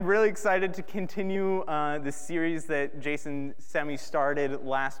Really excited to continue this series that Jason Semi started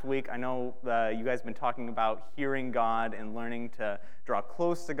last week. I know you guys have been talking about hearing God and learning to draw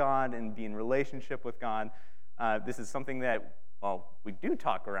close to God and be in relationship with God. This is something that, we do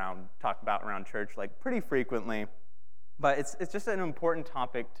talk about around church like pretty frequently, but it's just an important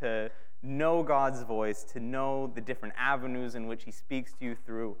topic to know God's voice, to know the different avenues in which He speaks to you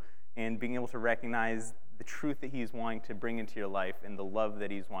through, and being able to recognize the truth that He's wanting to bring into your life and the love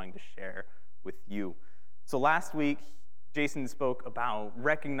that He's wanting to share with you. So last week, Jason spoke about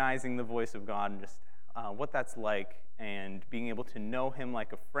recognizing the voice of God and just what that's like, and being able to know Him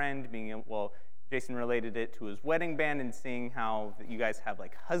like a friend. Jason related it to his wedding band and seeing how you guys have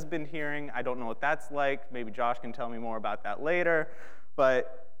like husband hearing. I don't know what that's like. Maybe Josh can tell me more about that later.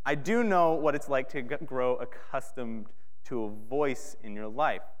 But I do know what it's like to grow accustomed to a voice in your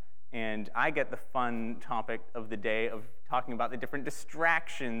life. And I get the fun topic of the day of talking about the different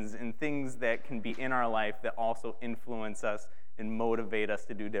distractions and things that can be in our life that also influence us and motivate us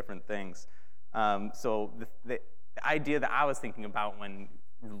to do different things. So the idea that I was thinking about when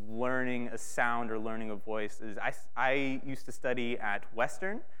learning a sound or learning a voice is I used to study at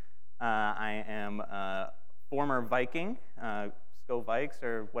Western. I am a former Viking, Sko Vikes,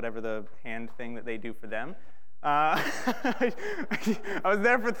 or whatever the hand thing that they do for them. I was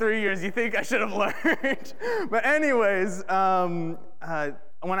there for 3 years. You think I should have learned. But anyways, when I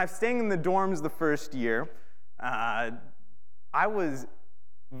was staying in the dorms the first year, I was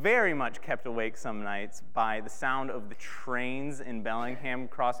very much kept awake some nights by the sound of the trains in Bellingham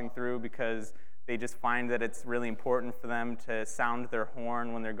crossing through, because they just find that it's really important for them to sound their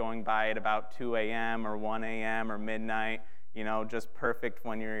horn when they're going by at about 2 a.m. or 1 a.m. or midnight. You know, just perfect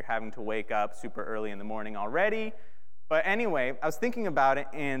when you're having to wake up super early in the morning already. But anyway, I was thinking about it,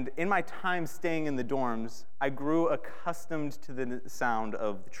 and in my time staying in the dorms, I grew accustomed to the sound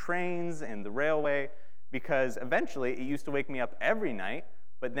of the trains and the railway, because eventually it used to wake me up every night,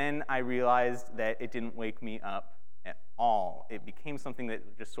 but then I realized that it didn't wake me up at all. It became something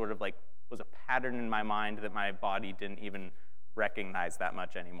that just sort of like was a pattern in my mind that my body didn't even recognize that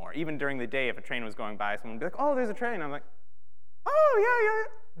much anymore. Even during the day, if a train was going by, someone would be like, "Oh, there's a train." I'm like, "Oh,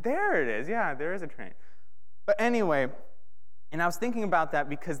 yeah, there it is. Yeah, there is a train." But anyway, and I was thinking about that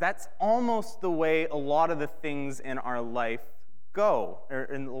because that's almost the way a lot of the things in our life go, or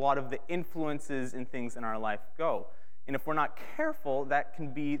in a lot of the influences in things in our life go. And if we're not careful, that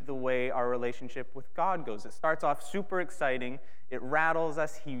can be the way our relationship with God goes. It starts off super exciting. It rattles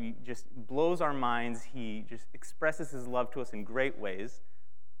us. He just blows our minds. He just expresses His love to us in great ways.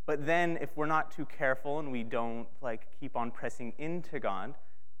 But then if we're not too careful and we don't keep on pressing into God,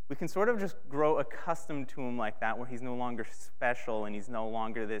 we can sort of just grow accustomed to Him like that, where He's no longer special and He's no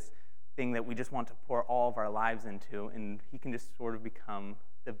longer this thing that we just want to pour all of our lives into, and He can just sort of become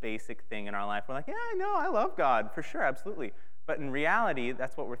the basic thing in our life. We're like, "Yeah, I know, I love God, for sure, absolutely." But in reality,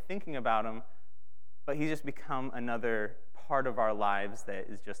 that's what we're thinking about Him, but He's just become another part of our lives that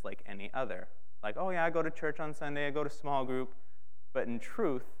is just like any other. Like, "Oh yeah, I go to church on Sunday, I go to small group." But in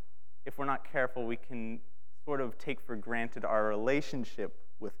truth, if we're not careful, we can sort of take for granted our relationship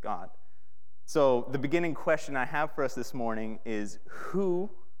with God. So the beginning question I have for us this morning is, who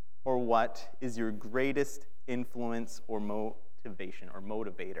or what is your greatest influence or motivation or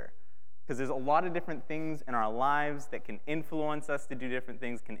motivator? Because there's a lot of different things in our lives that can influence us to do different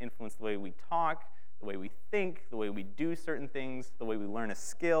things, can influence the way we talk, the way we think, the way we do certain things, the way we learn a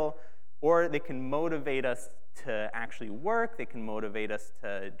skill, or they can motivate us to actually work. They can motivate us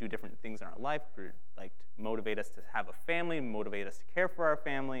to do different things in our life, like motivate us to have a family, motivate us to care for our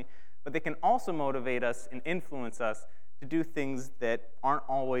family. But they can also motivate us and influence us to do things that aren't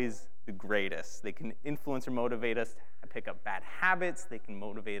always the greatest. They can influence or motivate us to pick up bad habits. They can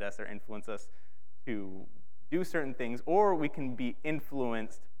motivate us or influence us to do certain things, or we can be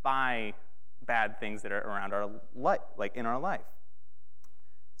influenced by bad things that are around our life, like in our life.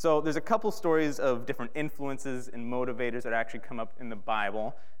 So there's a couple stories of different influences and motivators that actually come up in the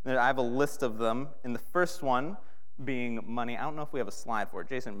Bible. And I have a list of them. And the first one being money. I don't know if we have a slide for it.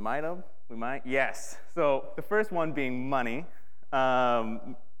 Jason, might have? We might? Yes. So the first one being money.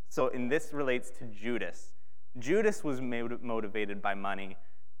 And this relates to Judas. Judas was motivated by money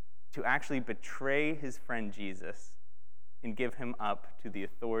to actually betray his friend Jesus and give Him up to the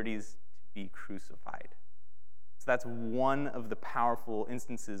authorities to be crucified. So that's one of the powerful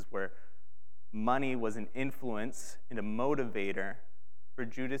instances where money was an influence and a motivator for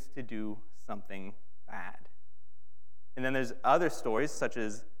Judas to do something bad. And then there's other stories, such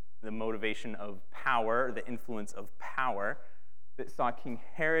as the motivation of power, or the influence of power, that saw King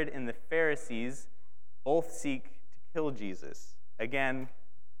Herod and the Pharisees both seek to kill Jesus. Again,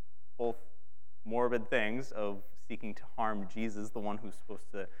 both morbid things of seeking to harm Jesus, the one who's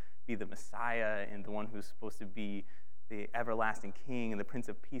supposed to be the Messiah and the one who's supposed to be the everlasting king and the Prince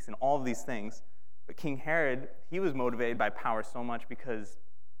of Peace and all of these things. But King Herod, he was motivated by power so much because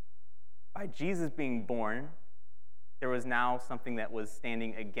by Jesus being born, there was now something that was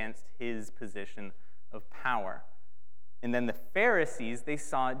standing against his position of power. And then the Pharisees, they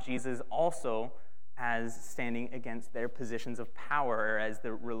saw Jesus also as standing against their positions of power, or as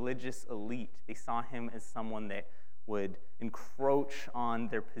the religious elite. They saw him as someone that would encroach on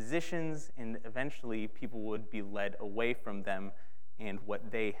their positions, and eventually people would be led away from them and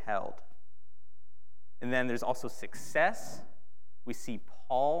what they held. And then there's also success. We see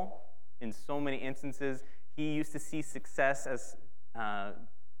Paul in so many instances. He used to see success as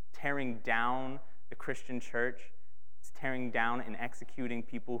tearing down the Christian church. It's tearing down and executing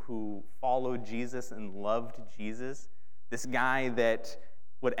people who followed Jesus and loved Jesus. This guy that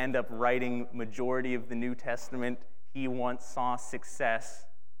would end up writing majority of the New Testament, he once saw success,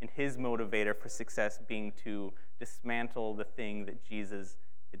 and his motivator for success being to dismantle the thing that Jesus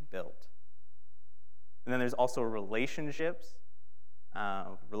had built. And then there's also relationships.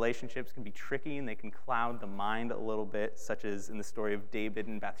 Relationships can be tricky and they can cloud the mind a little bit, such as in the story of David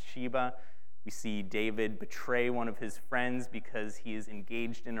and Bathsheba. We see David betray one of his friends because he is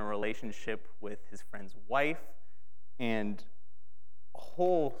engaged in a relationship with his friend's wife, and a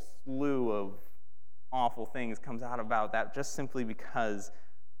whole slew of awful things comes out about that just simply because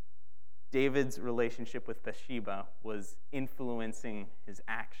David's relationship with Bathsheba was influencing his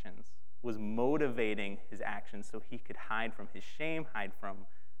actions, was motivating his actions so he could hide from his shame, hide from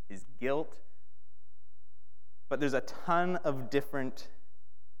his guilt. But there's a ton of different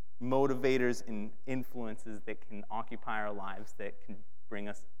motivators and influences that can occupy our lives that can bring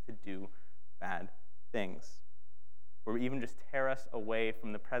us to do bad things, or even just tear us away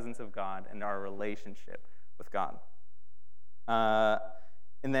from the presence of God and our relationship with God.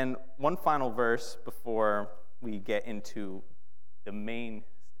 And then one final verse before we get into the main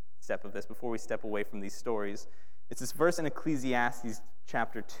step of this, before we step away from these stories. It's this verse in Ecclesiastes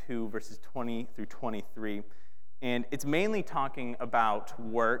chapter 2, verses 20 through 23. And it's mainly talking about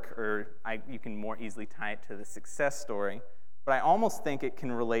work, or you can more easily tie it to the success story. But I almost think it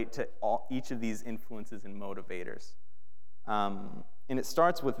can relate to each of these influences and motivators. And it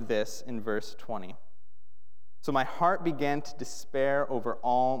starts with this in verse 20. So my heart began to despair over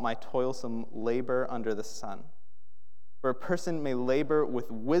all my toilsome labor under the sun. For a person may labor with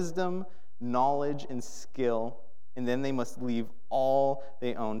wisdom, knowledge, and skill, and then they must leave all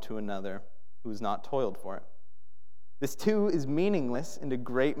they own to another who has not toiled for it. This too is meaningless and a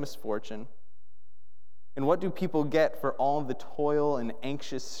great misfortune. And what do people get for all the toil and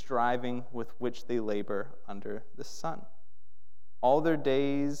anxious striving with which they labor under the sun? All their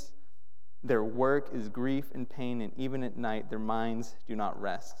days, their work is grief and pain, and even at night their minds do not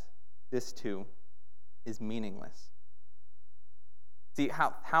rest. This too is meaningless. See,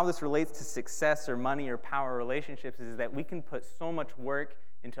 how this relates to success or money or power relationships is that we can put so much work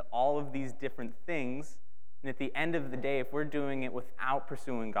into all of these different things, and at the end of the day, if we're doing it without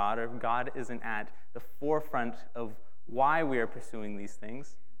pursuing God, or if God isn't at the forefront of why we are pursuing these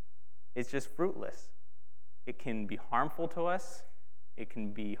things, it's just fruitless. It can be harmful to us. It can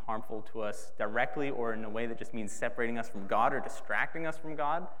be harmful to us directly, or in a way that just means separating us from God or distracting us from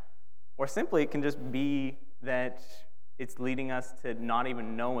God. Or simply, it can just be that it's leading us to not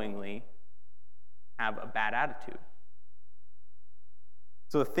even knowingly have a bad attitude.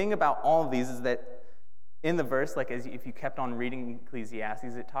 So the thing about all of these is that in the verse, if you kept on reading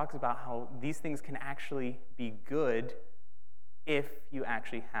Ecclesiastes, it talks about how these things can actually be good if you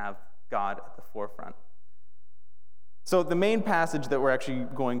actually have God at the forefront. So the main passage that we're actually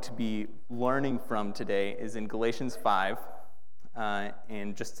going to be learning from today is in Galatians 5.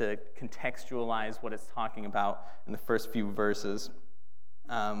 And just to contextualize what it's talking about in the first few verses,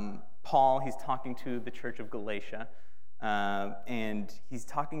 Paul, he's talking to the church of Galatia, and he's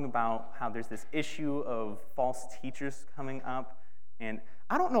talking about how there's this issue of false teachers coming up. And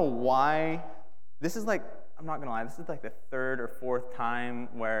I don't know why. I'm not going to lie, this is like the third or fourth time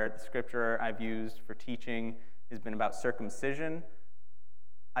where the scripture I've used for teaching has been about circumcision.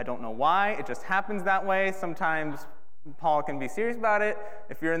 I don't know why. It just happens that way. Sometimes Paul can be serious about it.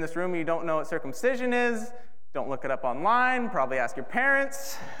 If you're in this room and you don't know what circumcision is, don't look it up online. Probably ask your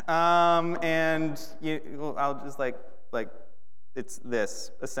parents. I'll just it's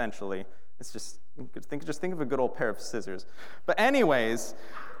this, essentially. It's just think of a good old pair of scissors. But anyways,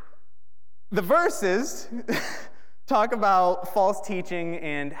 the verses talk about false teaching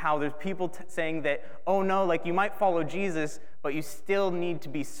and how there's people saying that, oh no, like you might follow Jesus, but you still need to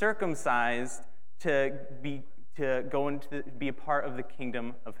be circumcised to be a part of the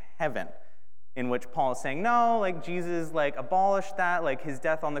kingdom of heaven. In which Paul is saying, no, like Jesus like abolished that, like his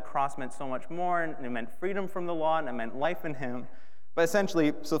death on the cross meant so much more, and it meant freedom from the law, and it meant life in him. But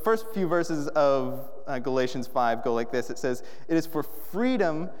essentially, so the first few verses of Galatians 5 go like this. It says, "It is for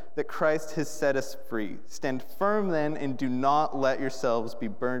freedom that Christ has set us free. Stand firm then, and do not let yourselves be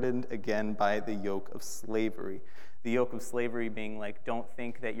burdened again by the yoke of slavery." The yoke of slavery being like, don't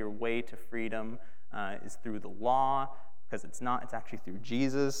think that your way to freedom is through the law, because it's not. It's actually through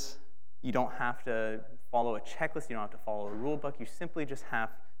Jesus. You don't have to follow a checklist. You don't have to follow a rule book. You simply just have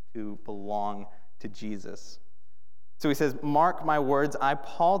to belong to Jesus. So he says, "Mark my words, I,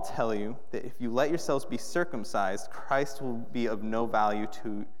 Paul, tell you that if you let yourselves be circumcised, Christ will be of no value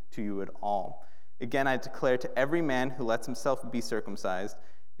to you at all. Again, I declare to every man who lets himself be circumcised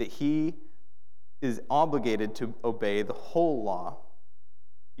that he is obligated to obey the whole law.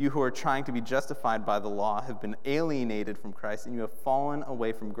 You who are trying to be justified by the law have been alienated from Christ, and you have fallen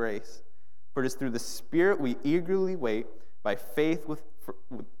away from grace. For it is through the Spirit we eagerly wait by faith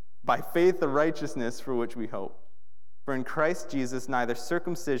the righteousness for which we hope. For in Christ Jesus, neither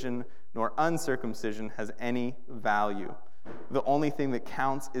circumcision nor uncircumcision has any value. The only thing that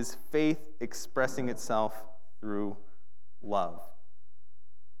counts is faith expressing itself through love."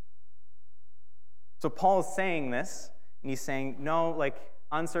 So Paul is saying this, and he's saying, no, like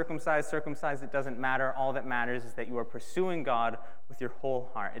uncircumcised, circumcised, it doesn't matter. All that matters is that you are pursuing God with your whole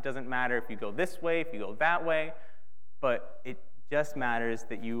heart. It doesn't matter if you go this way, if you go that way, but it just matters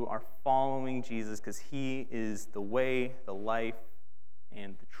that you are following Jesus because he is the way, the life,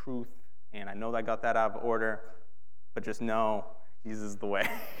 and the truth. And I know that I got that out of order, but just know Jesus is the way.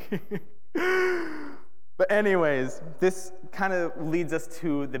 But anyways, this kind of leads us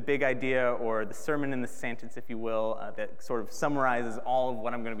to the big idea, or the sermon in the sentence, if you will, that sort of summarizes all of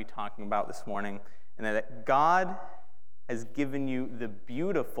what I'm going to be talking about this morning, and that God has given you the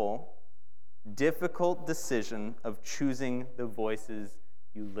beautiful, difficult decision of choosing the voices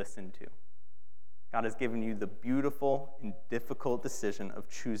you listen to. God has given you the beautiful and difficult decision of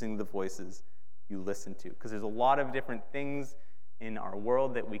choosing the voices you listen to. Because there's a lot of different things in our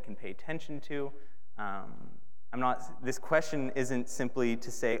world that we can pay attention to. This question isn't simply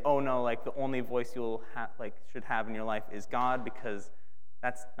to say, oh no, like the only voice you'll should have in your life is God, because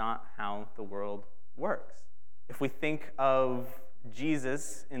that's not how the world works. If we think of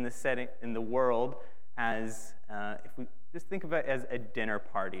Jesus in the world as, if we just think of it as a dinner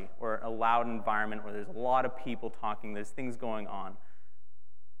party or a loud environment where there's a lot of people talking, there's things going on.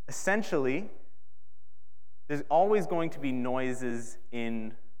 Essentially, there's always going to be noises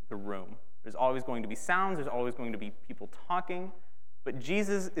in the room. There's always going to be sounds, there's always going to be people talking, but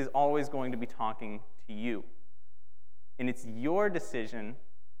Jesus is always going to be talking to you. And it's your decision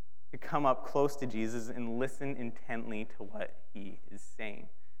to come up close to Jesus and listen intently to what he is saying.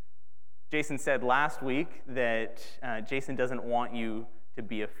 Jason said last week that Jason doesn't want you to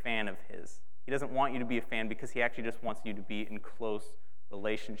be a fan of his. He doesn't want you to be a fan because he actually just wants you to be in close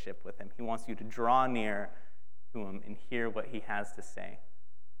relationship with him. He wants you to draw near to him and hear what he has to say.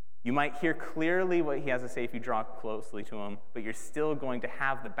 You might hear clearly what he has to say if you draw closely to him, but you're still going to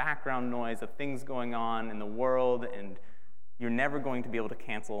have the background noise of things going on in the world, and you're never going to be able to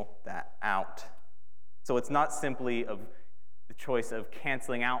cancel that out. So it's not simply of the choice of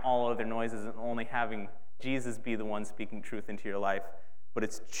canceling out all other noises and only having Jesus be the one speaking truth into your life, but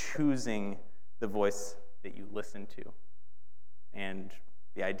it's choosing the voice that you listen to. And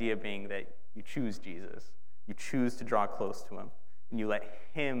the idea being that you choose Jesus. You choose to draw close to him. And you let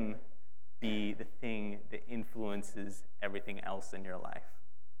him be the thing that influences everything else in your life.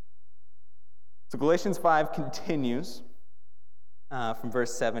 So Galatians 5 continues from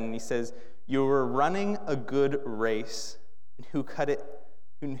verse 7, and he says, "You were running a good race, and who cut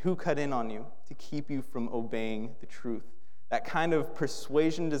in on you to keep you from obeying the truth? That kind of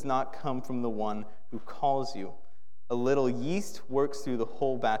persuasion does not come from the one who calls you. A little yeast works through the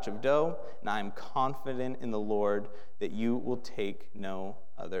whole batch of dough, and I am confident in the Lord that you will take no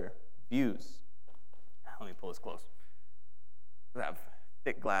other views." Let me pull this close. I have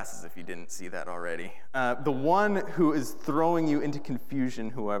thick glasses if you didn't see that already. The one who is throwing you into confusion,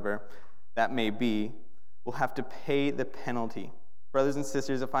 whoever that may be, will have to pay the penalty. Brothers and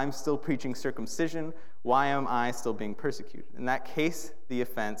sisters, if I'm still preaching circumcision, why am I still being persecuted? In that case, the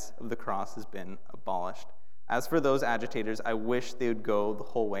offense of the cross has been abolished. As for those agitators, I wish they would go the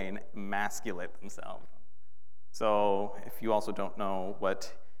whole way and emasculate themselves. So if you also don't know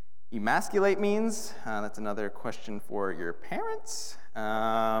what emasculate means. That's another question for your parents.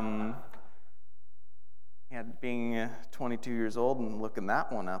 Being 22 years old and looking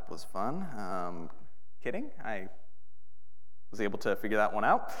that one up was fun. Kidding. I was able to figure that one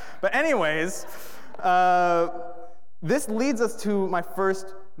out. But anyways, this leads us to my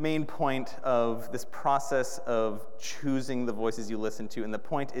first main point of this process of choosing the voices you listen to. And the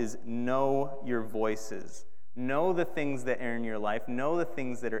point is, know your voices. Know the things that are in your life. Know the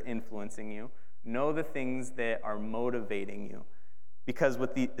things that are influencing you. Know the things that are motivating you. Because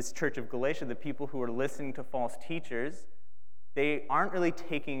with this church of Galatia, the people who are listening to false teachers, they aren't really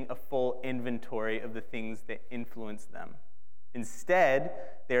taking a full inventory of the things that influence them. Instead,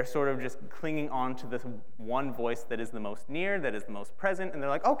 they're sort of just clinging on to this one voice that is the most near, that is the most present, and they're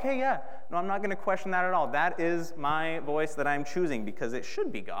like, okay, yeah, no, I'm not going to question that at all. That is my voice that I'm choosing because it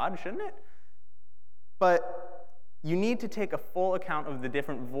should be God, shouldn't it? But you need to take a full account of the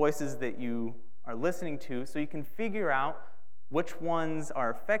different voices that you are listening to so you can figure out which ones are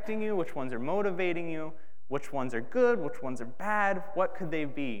affecting you, which ones are motivating you, which ones are good, which ones are bad, what could they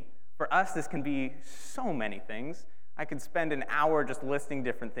be? For us, this can be so many things. I could spend an hour just listing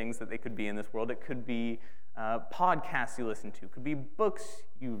different things that they could be in this world. It could be podcasts you listen to. It could be books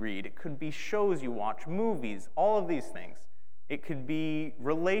you read. It could be shows you watch, movies, all of these things. It could be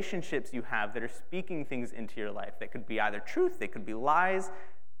relationships you have that are speaking things into your life. That could be either truth, they could be lies.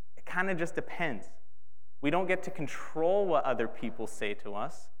 It kind of just depends. We don't get to control what other people say to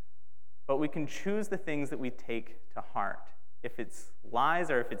us, but we can choose the things that we take to heart. If it's lies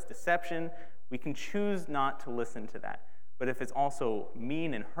or if it's deception, we can choose not to listen to that. But if it's also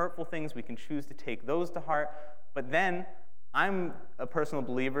mean and hurtful things, we can choose to take those to heart. But then, I'm a personal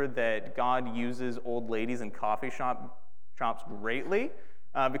believer that God uses old ladies in coffee shops greatly,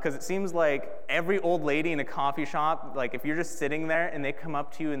 because it seems like every old lady in a coffee shop, like if you're just sitting there and they come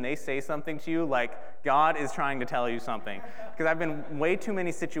up to you and they say something to you, like God is trying to tell you something. Because I've been in way too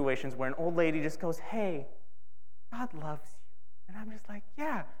many situations where an old lady just goes, hey, God loves you. And I'm just like,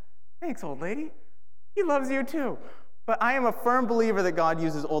 yeah, thanks, old lady. He loves you too. But I am a firm believer that God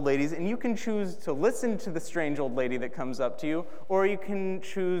uses old ladies, and you can choose to listen to the strange old lady that comes up to you, or you can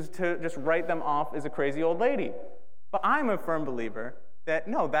choose to just write them off as a crazy old lady. But I'm a firm believer that,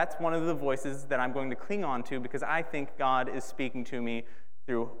 no, that's one of the voices that I'm going to cling on to because I think God is speaking to me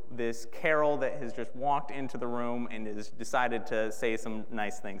through this Carol that has just walked into the room and has decided to say some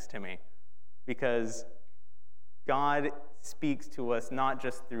nice things to me. Because God speaks to us not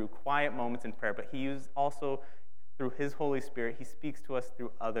just through quiet moments in prayer, but He uses also through His Holy Spirit. He speaks to us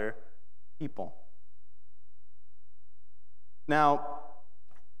through other people. Now,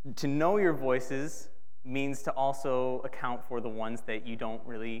 to know your voices means to also account for the ones that you don't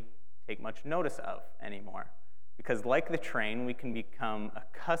really take much notice of anymore. Because like the train, we can become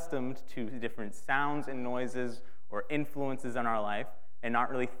accustomed to different sounds and noises or influences in our life and not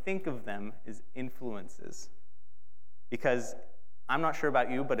really think of them as influences. Because I'm not sure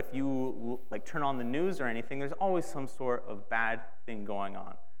about you, but if you turn on the news or anything, there's always some sort of bad thing going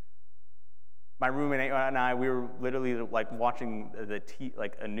on. My roommate and I, we were literally watching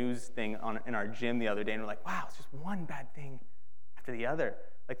a news thing in our gym the other day, and we're like, wow, it's just one bad thing after the other.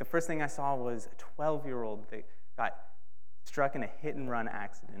 Like the first thing I saw was a 12-year-old that got struck in a hit-and-run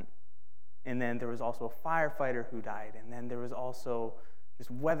accident. And then there was also a firefighter who died. And then there was also just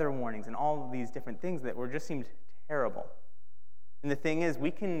weather warnings and all of these different things that just seemed terrible. And the thing is,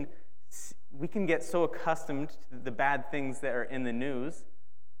 we can get so accustomed to the bad things that are in the news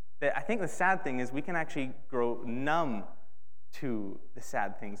that I think the sad thing is we can actually grow numb to the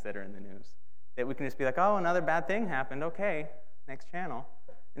sad things that are in the news. That we can just be like, oh, another bad thing happened. Okay, next channel.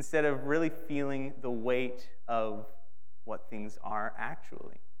 Instead of really feeling the weight of what things are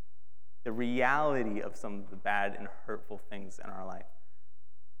actually. The reality of some of the bad and hurtful things in our life.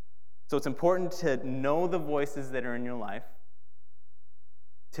 So it's important to know the voices that are in your life,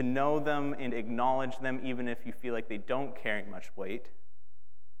 to know them and acknowledge them even if you feel like they don't carry much weight,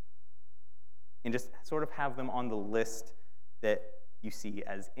 and just sort of have them on the list that you see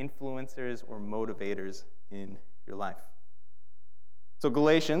as influencers or motivators in your life. So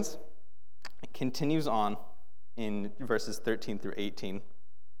Galatians continues on in verses 13 through 18. And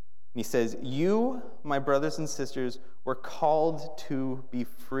he says, you, my brothers and sisters, were called to be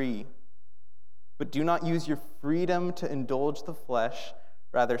free. But do not use your freedom to indulge the flesh.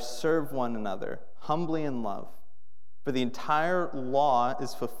 Rather, serve one another humbly in love. For the entire law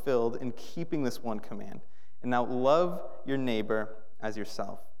is fulfilled in keeping this one command. And now love your neighbor as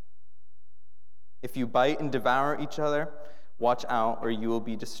yourself. If you bite and devour each other, watch out, or you will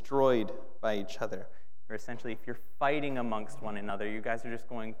be destroyed by each other. or essentially if you're fighting amongst one another, you guys are just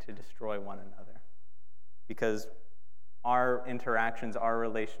going to destroy one another. Because our interactions, our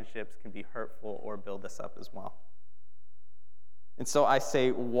relationships can be hurtful or build us up as well. And so I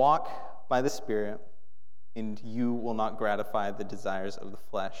say, walk by the Spirit, and you will not gratify the desires of the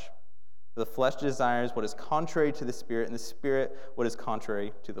flesh. For the flesh desires what is contrary to the Spirit, and the Spirit what is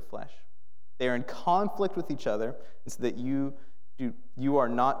contrary to the flesh. They are in conflict with each other, and so that you are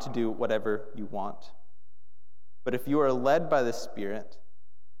not to do whatever you want. But if you are led by the Spirit,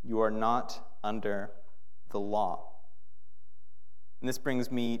 you are not under the law. And this brings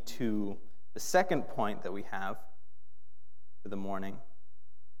me to the second point that we have for the morning,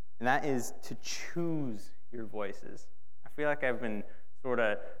 and that is to choose your voices. I feel like I've been sort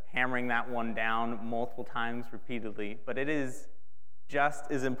of hammering that one down multiple times repeatedly, but it is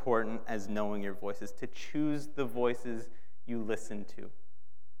just as important as knowing your voices, to choose the voices you listen to.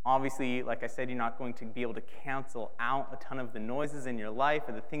 Obviously, like I said, you're not going to be able to cancel out a ton of the noises in your life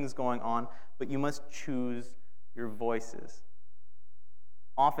or the things going on, but you must choose your voices.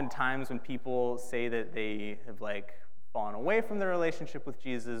 Oftentimes when people say that they have fallen away from their relationship with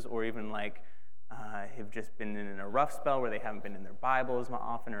Jesus, or even have just been in a rough spell where they haven't been in their Bible as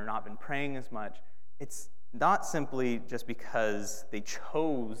often or not been praying as much, it's not simply just because they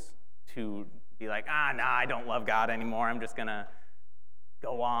chose to be I don't love God anymore, I'm just going to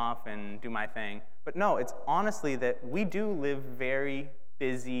go off and do my thing. But no, it's honestly that we do live very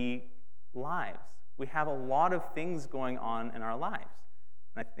busy lives. We have a lot of things going on in our lives.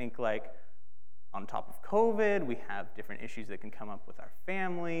 And I think on top of COVID, we have different issues that can come up with our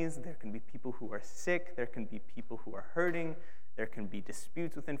families. There can be people who are sick. There can be people who are hurting. There can be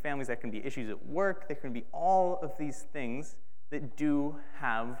disputes within families. There can be issues at work. There can be all of these things that do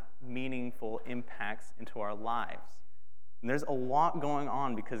have meaningful impacts into our lives. And there's a lot going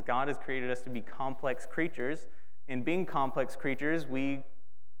on because God has created us to be complex creatures. And being complex creatures, we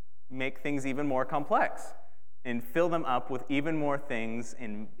make things even more complex and fill them up with even more things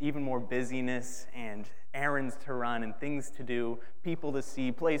and even more busyness and errands to run and things to do, people to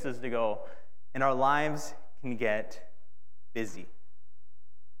see, places to go, and our lives can get busy.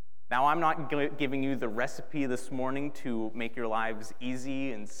 Now, I'm not giving you the recipe this morning to make your lives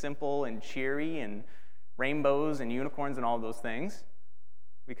easy and simple and cheery and rainbows and unicorns and all those things,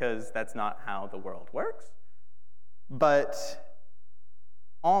 because that's not how the world works. But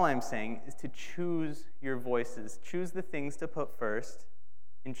all I'm saying is to choose your voices. Choose the things to put first,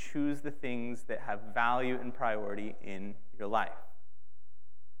 and choose the things that have value and priority in your life.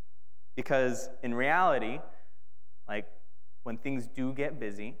 Because in reality, when things do get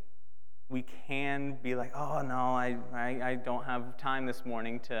busy, we can be oh no, I don't have time this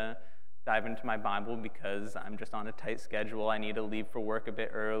morning to dive into my Bible because I'm just on a tight schedule. I need to leave for work a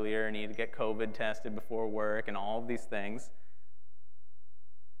bit earlier. I need to get COVID tested before work and all of these things.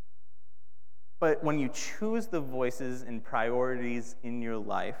 But when you choose the voices and priorities in your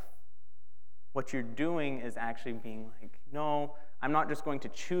life, what you're doing is actually being no, I'm not just going to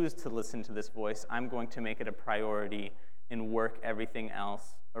choose to listen to this voice. I'm going to make it a priority and work everything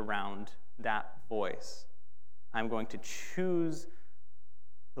else around that voice. I'm going to choose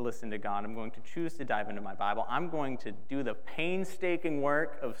to listen to God. I'm going to choose to dive into my Bible. I'm going to do the painstaking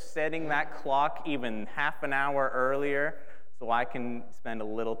work of setting that clock even half an hour earlier so I can spend a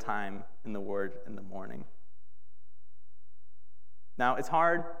little time in the Word in the morning. Now, it's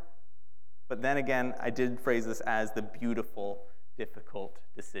hard, but then again, I did phrase this as the beautiful, difficult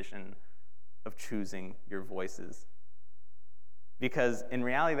decision of choosing your voices. Because in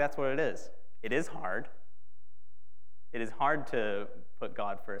reality, that's what it is. It is hard. It is hard to put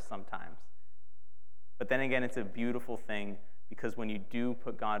God first sometimes. But then again, it's a beautiful thing, because when you do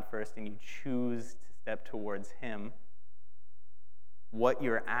put God first and you choose to step towards Him, what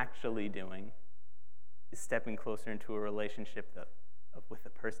you're actually doing is stepping closer into a relationship with a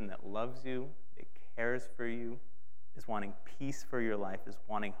person that loves you, that cares for you, is wanting peace for your life, is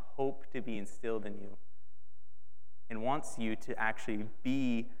wanting hope to be instilled in you, and wants you to actually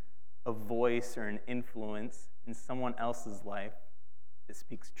be a voice or an influence in someone else's life that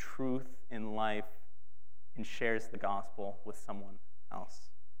speaks truth in life and shares the gospel with someone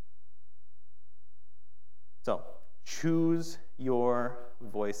else. So, choose your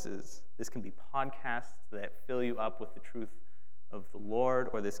voices. This can be podcasts that fill you up with the truth of the Lord,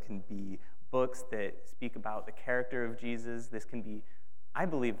 or this can be books that speak about the character of Jesus. This can be, I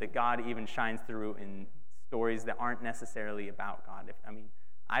believe that God even shines through in stories that aren't necessarily about God.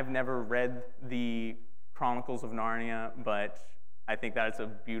 I've never read the Chronicles of Narnia, but I think that it's a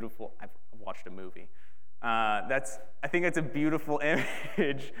beautiful, I've watched a movie. I think it's a beautiful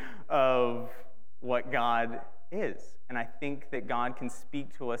image of what God is. And I think that God can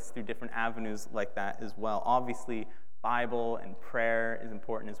speak to us through different avenues like that as well. Obviously, Bible and prayer is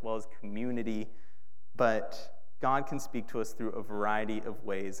important, as well as community, but God can speak to us through a variety of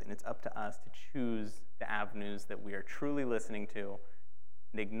ways, and it's up to us to choose the avenues that we are truly listening to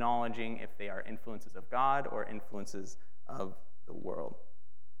and acknowledging if they are influences of God or influences of the world.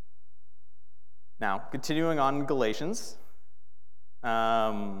 Now, continuing on in Galatians,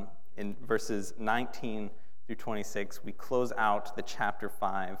 in verses 19 through 26, we close out the chapter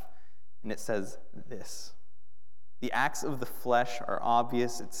 5, and it says this: "The acts of the flesh are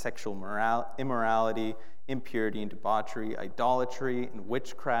obvious: it's sexual immorality, impurity and debauchery, idolatry and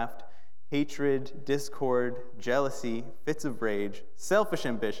witchcraft, hatred, discord, jealousy, fits of rage, selfish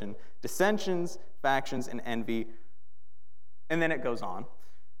ambition, dissensions, factions, and envy." And then it goes on.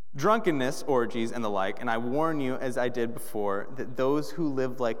 "Drunkenness, orgies, and the like, and I warn you, as I did before, that those who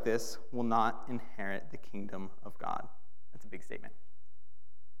live like this will not inherit the kingdom of God." That's a big statement.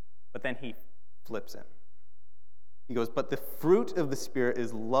 But then he flips it. He goes, "But the fruit of the Spirit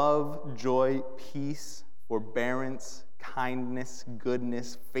is love, joy, peace, forbearance, kindness,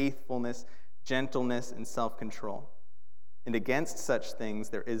 goodness, faithfulness, gentleness, and self-control. And against such things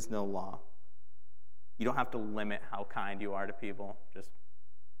there is no law." You don't have to limit how kind you are to people. Just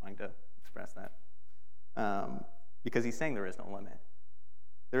wanting to express that. Because he's saying there is no limit.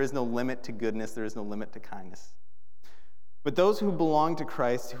 There is no limit to goodness. There is no limit to kindness. "But those who belong to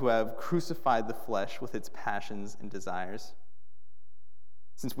Christ, who have crucified the flesh with its passions and desires.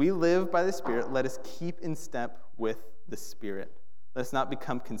 Since we live by the Spirit, let us keep in step with the Spirit. Let us not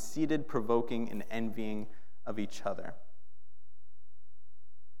become conceited, provoking, and envying of each other."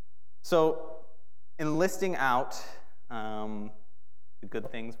 So, in listing out the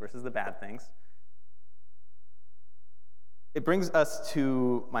good things versus the bad things, it brings us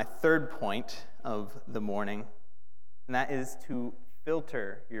to my third point of the morning, and that is to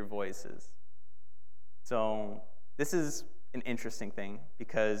filter your voices. So this is an interesting thing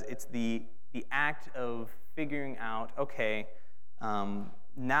because it's the act of figuring out, okay,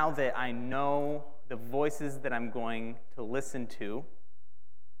 now that I know the voices that I'm going to listen to,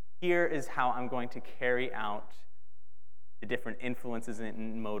 here is how I'm going to carry out the different influences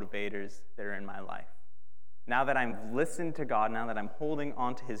and motivators that are in my life. Now that I've listened to God, now that I'm holding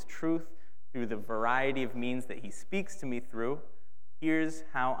on to his truth through the variety of means that he speaks to me through, here's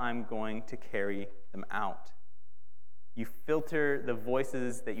how I'm going to carry them out. You filter the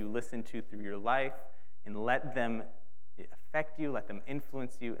voices that you listen to through your life and let them affect you, let them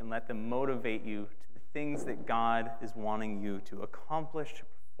influence you, and let them motivate you to the things that God is wanting you to accomplish, to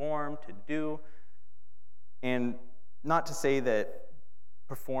perform, to do. And not to say that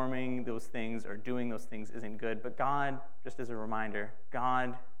performing those things or doing those things isn't good, but God, just as a reminder,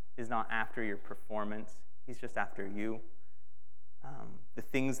 God is not after your performance. He's just after you. The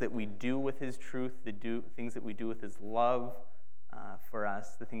things that we do with his truth, the things that we do with his love for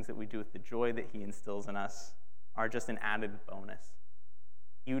us, the things that we do with the joy that he instills in us are just an added bonus.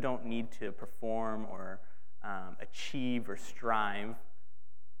 You don't need to perform or achieve or strive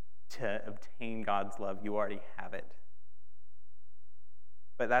to obtain God's love. You already have it.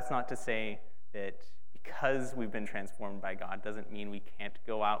 But that's not to say that because we've been transformed by God doesn't mean we can't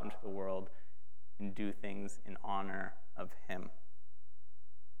go out into the world and do things in honor of him.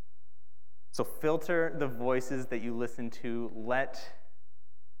 So filter the voices that you listen to. Let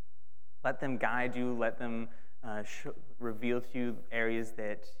them guide you. Let them reveal to you areas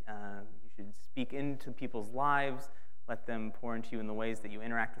that you should speak into people's lives. Let them pour into you in the ways that you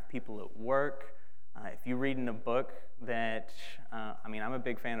interact with people at work. If you read in a book that, I'm a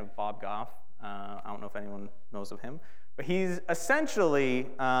big fan of Bob Goff. I don't know if anyone knows of him. But he's essentially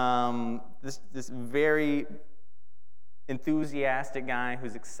this very enthusiastic guy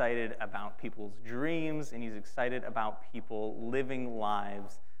who's excited about people's dreams, and he's excited about people living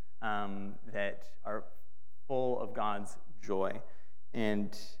lives that are full of God's joy.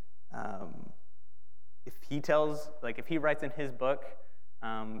 And if he writes in his book,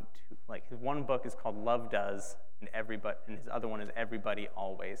 his one book is called Love Does, and his other one is Everybody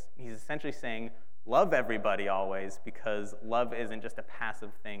Always. He's essentially saying, love everybody always, because love isn't just a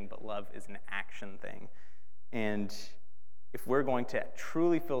passive thing, but love is an action thing. And if we're going to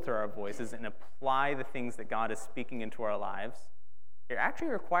truly filter our voices and apply the things that God is speaking into our lives, it actually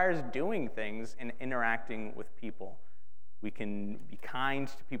requires doing things and interacting with people. We can be kind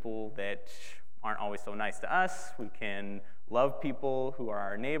to people that aren't always so nice to us. We can love people who are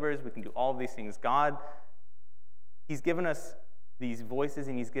our neighbors. We can do all of these things. God, he's given us these voices,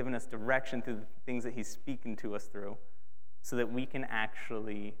 and he's given us direction through the things that he's speaking to us through so that we can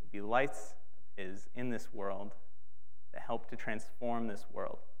actually be lights of His in this world that help to transform this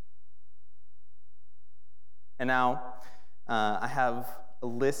world. And now I have a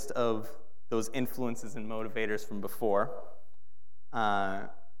list of those influences and motivators from before. And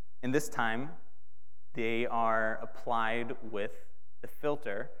this time, they are applied with the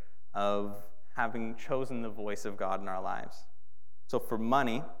filter of having chosen the voice of God in our lives. So for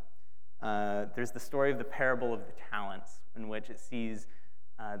money, there's the story of the parable of the talents, in which it sees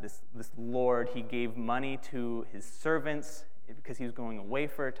this Lord, he gave money to his servants because he was going away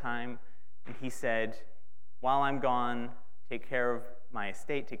for a time, and he said, while I'm gone, take care of my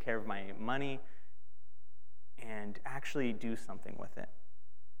estate, take care of my money, and actually do something with it.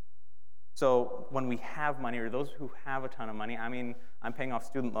 So when we have money, or those who have a ton of money, I mean, I'm paying off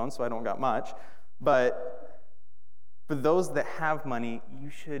student loans, so I don't got much, but for those that have money, you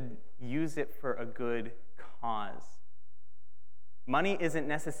should use it for a good cause. Money isn't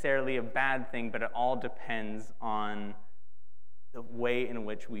necessarily a bad thing, but it all depends on the way in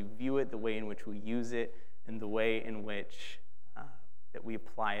which we view it, the way in which we use it, and the way in which that we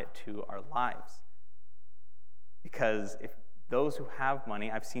apply it to our lives. Because if those who have money,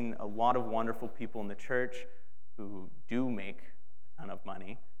 I've seen a lot of wonderful people in the church who do make a ton of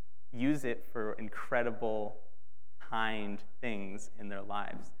money, use it for incredible, kind things in their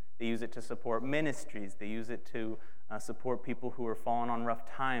lives. They use it to support ministries. They use it to support people who are falling on rough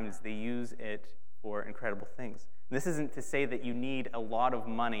times. They use it for incredible things. And this isn't to say that you need a lot of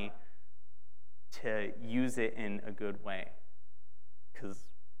money to use it in a good way. Because,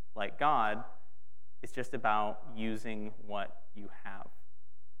 like God, it's just about using what you have.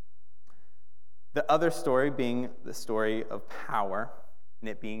 The other story being the story of power, and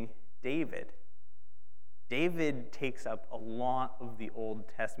it being David. David takes up a lot of the Old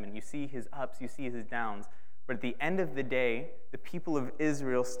Testament. You see his ups, you see his downs. But at the end of the day, the people of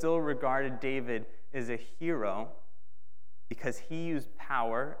Israel still regarded David as a hero because he used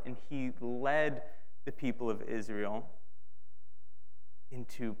power and he led the people of Israel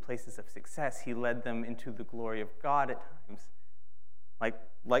into places of success. He led them into the glory of God at times.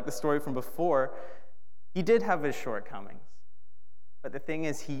 Like the story from before, he did have his shortcomings. But the thing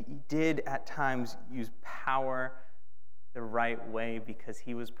is, he did at times use power the right way because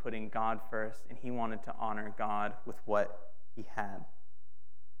he was putting God first and he wanted to honor God with what he had.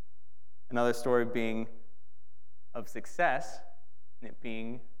 Another story being of success, and it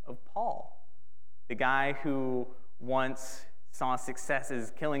being of Paul, the guy who once saw success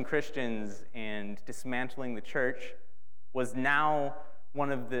as killing Christians and dismantling the church, was now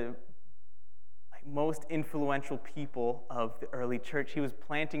one of the most influential people of the early church. He was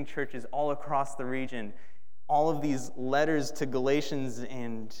planting churches all across the region. All of these letters to Galatians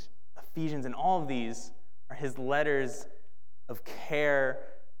and Ephesians, and all of these are his letters of care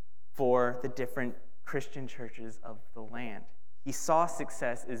for the different Christian churches of the land. He saw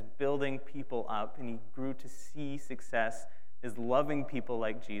success as building people up, and he grew to see success as loving people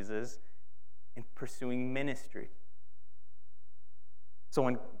like Jesus and pursuing ministry. So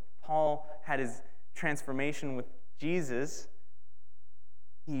when Paul had his transformation with Jesus,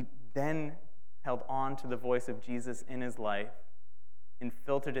 he then held on to the voice of Jesus in his life and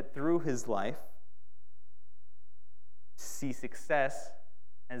filtered it through his life to see success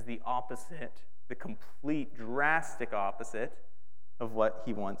as the opposite, the complete, drastic opposite of what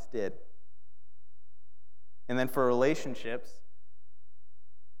he once did. And then for relationships,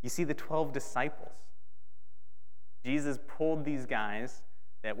 you see the 12 disciples. Jesus pulled these guys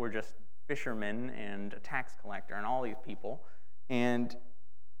that were just fishermen and a tax collector and all these people, and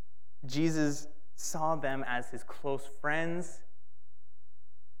Jesus saw them as his close friends.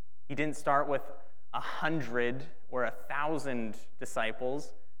 He didn't start with 100 or 1,000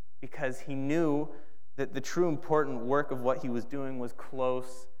 disciples because he knew that the true important work of what he was doing was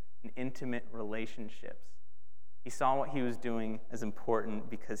close and intimate relationships. He saw what he was doing as important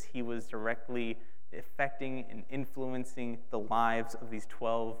because he was directly affecting and influencing the lives of these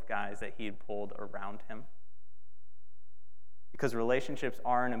 12 guys that he had pulled around him. Because relationships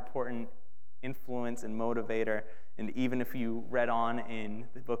are an important influence and motivator, and even if you read on in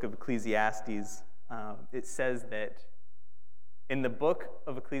the book of Ecclesiastes, it says that in the book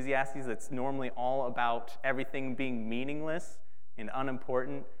of Ecclesiastes that's normally all about everything being meaningless and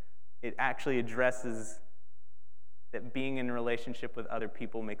unimportant, it actually addresses that being in a relationship with other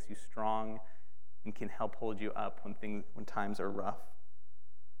people makes you strong and can help hold you up when times are rough.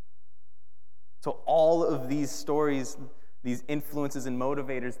 So all of these stories, these influences and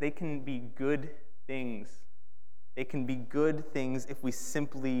motivators, they can be good things. They can be good things if we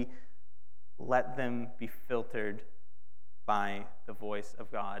simply let them be filtered by the voice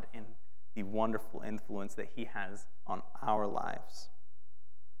of God and the wonderful influence that he has on our lives.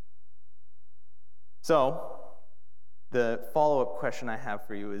 So, the follow-up question I have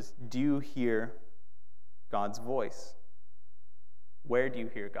for you is, do you hear God's voice? Where do you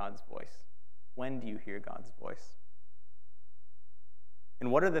hear God's voice? When do you hear God's voice?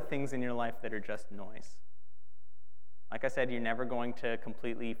 And what are the things in your life that are just noise? Like I said, you're never going to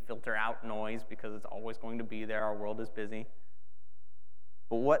completely filter out noise because it's always going to be there. Our world is busy.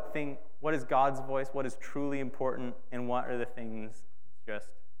 But what is God's voice? What is truly important? And what are the things just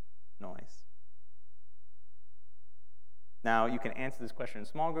noise? Now, you can answer this question in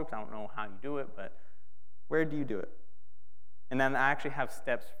small groups. I don't know how you do it, but where do you do it? And then I actually have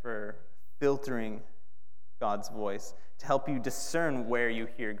steps for filtering God's voice to help you discern where you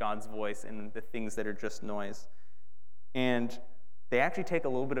hear God's voice and the things that are just noise. And they actually take a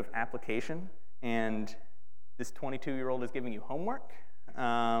little bit of application, and this 22-year-old is giving you homework,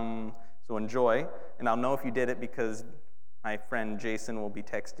 so enjoy. And I'll know if you did it because my friend Jason will be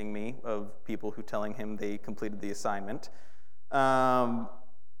texting me of people who telling him they completed the assignment. But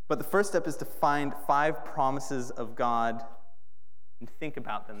the first step is to find 5 promises of God and think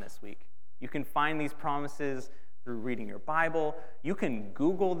about them this week. You can find these promises through reading your Bible. You can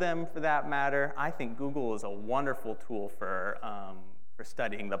Google them for that matter. I think Google is a wonderful tool for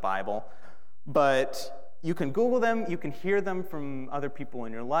studying the Bible. But you can Google them. You can hear them from other people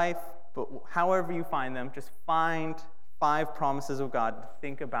in your life. But however you find them, just find 5 promises of God to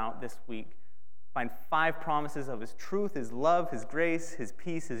think about this week. Find 5 promises of his truth, his love, his grace, his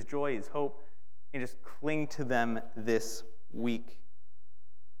peace, his joy, his hope, and just cling to them this week.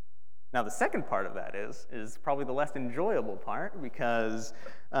 Now, the second part of that is probably the less enjoyable part, because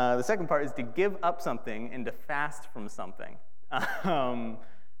the second part is to give up something and to fast from something.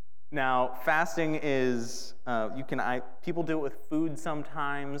 Now, fasting is, people do it with food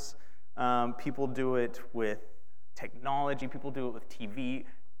sometimes. People do it with technology. People do it with TV.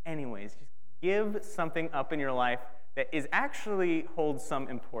 Anyways, just give something up in your life that is actually holds some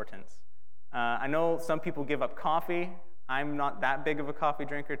importance. I know some people give up coffee. I'm not that big of a coffee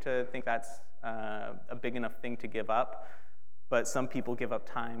drinker to think that's a big enough thing to give up. But some people give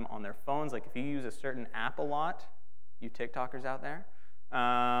up time on their phones. Like if you use a certain app a lot, you TikTokers out there,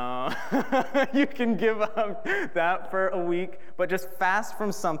 you can give up that for a week. But just fast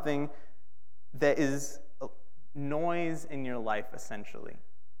from something that is noise in your life, essentially.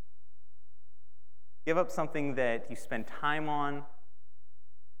 Give up something that you spend time on,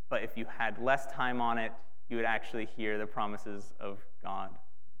 but if you had less time on it, you would actually hear the promises of God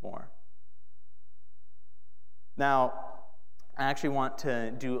more. Now, I actually want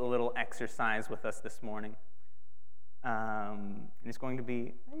to do a little exercise with us this morning. And it's going to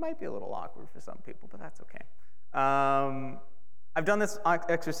be, it might be a little awkward for some people, but that's okay. I've done this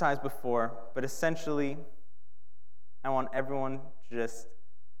exercise before, but essentially, I want everyone to just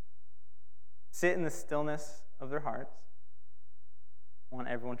sit in the stillness of their hearts. I want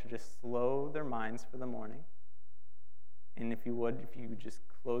everyone to just slow their minds for the morning. And if you would just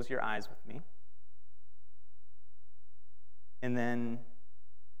close your eyes with me. And then,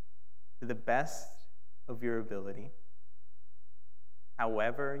 to the best of your ability,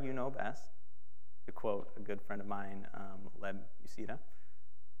 however you know best, to quote a good friend of mine, Leb Yusita,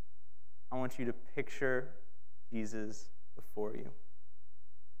 I want you to picture Jesus before you.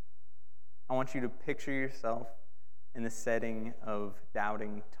 I want you to picture yourself in the setting of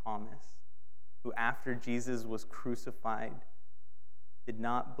doubting Thomas, who after Jesus was crucified did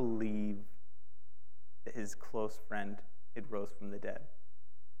not believe that his close friend had rose from the dead.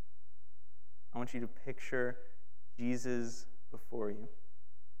 I want you to picture Jesus before you.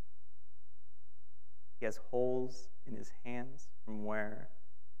 He has holes in his hands from where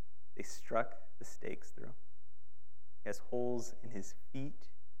they struck the stakes through. He has holes in his feet.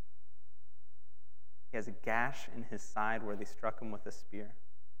 He has a gash in his side where they struck him with a spear.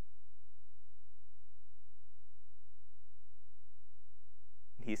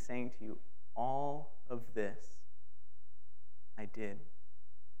 And he's saying to you, all of this I did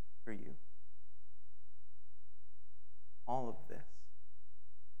for you. All of this.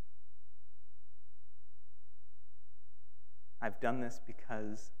 I've done this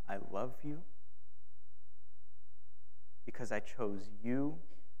because I love you, because I chose you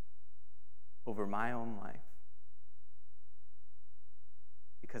over my own life,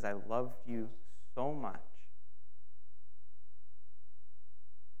 because I loved you so much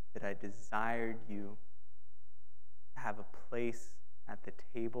that I desired you to have a place at the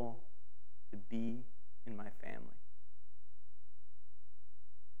table, to be in my family.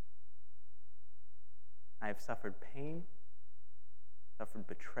 I have suffered pain, suffered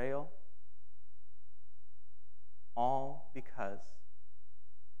betrayal, all because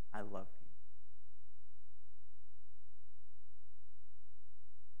I love you.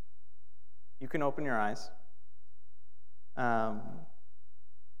 You can open your eyes.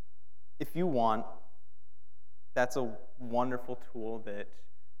 If you want, that's a wonderful tool that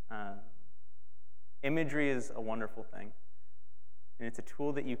imagery is a wonderful thing. And it's a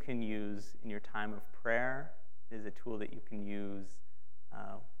tool that you can use in your time of prayer. It is a tool that you can use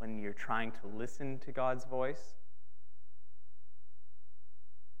when you're trying to listen to God's voice.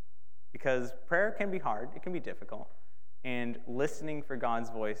 Because prayer can be hard, it can be difficult, and listening for God's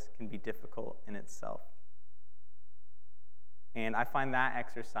voice can be difficult in itself. And I find that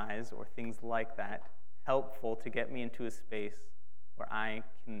exercise or things like that helpful to get me into a space where I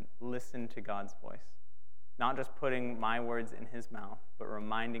can listen to God's voice. Not just putting my words in his mouth, but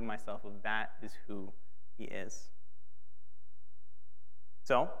reminding myself of that is who he is.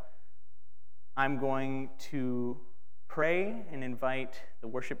 So, I'm going to pray and invite the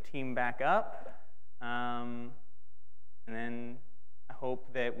worship team back up. And then I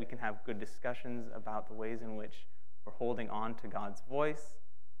hope that we can have good discussions about the ways in which we're holding on to God's voice,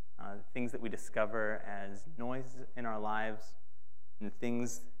 things that we discover as noise in our lives, and the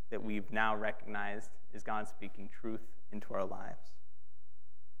things that we've now recognized is God speaking truth into our lives.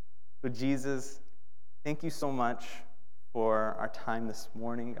 So Jesus, thank you so much for our time this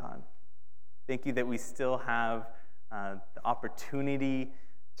morning, God. Thank you that we still have the opportunity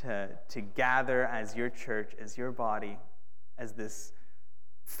to gather as your church, as your body, as this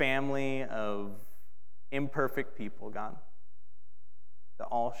family of imperfect people, God, that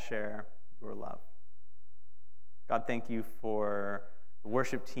all share your love. God, thank you for the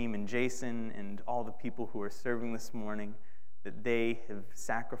worship team and Jason and all the people who are serving this morning, that they have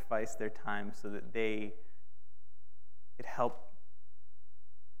sacrificed their time so that they could help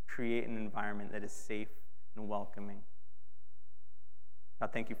create an environment that is safe and welcoming. God,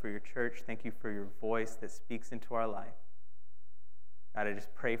 thank you for your church. Thank you for your voice that speaks into our life. God, I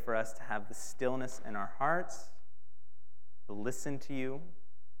just pray for us to have the stillness in our hearts, to listen to you,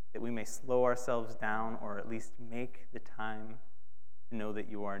 that we may slow ourselves down or at least make the time to know that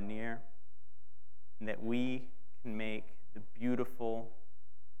you are near, and that we can make the beautiful,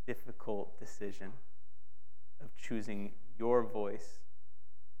 difficult decision of choosing your voice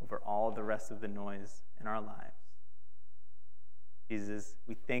over all the rest of the noise in our lives. Jesus,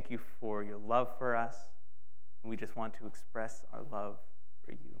 we thank you for your love for us, and we just want to express our love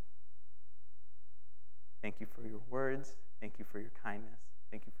for you. Thank you for your words. Thank you for your kindness.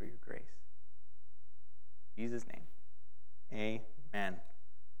 Thank you for your grace. In Jesus' name, amen.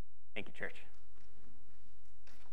 Thank you, church.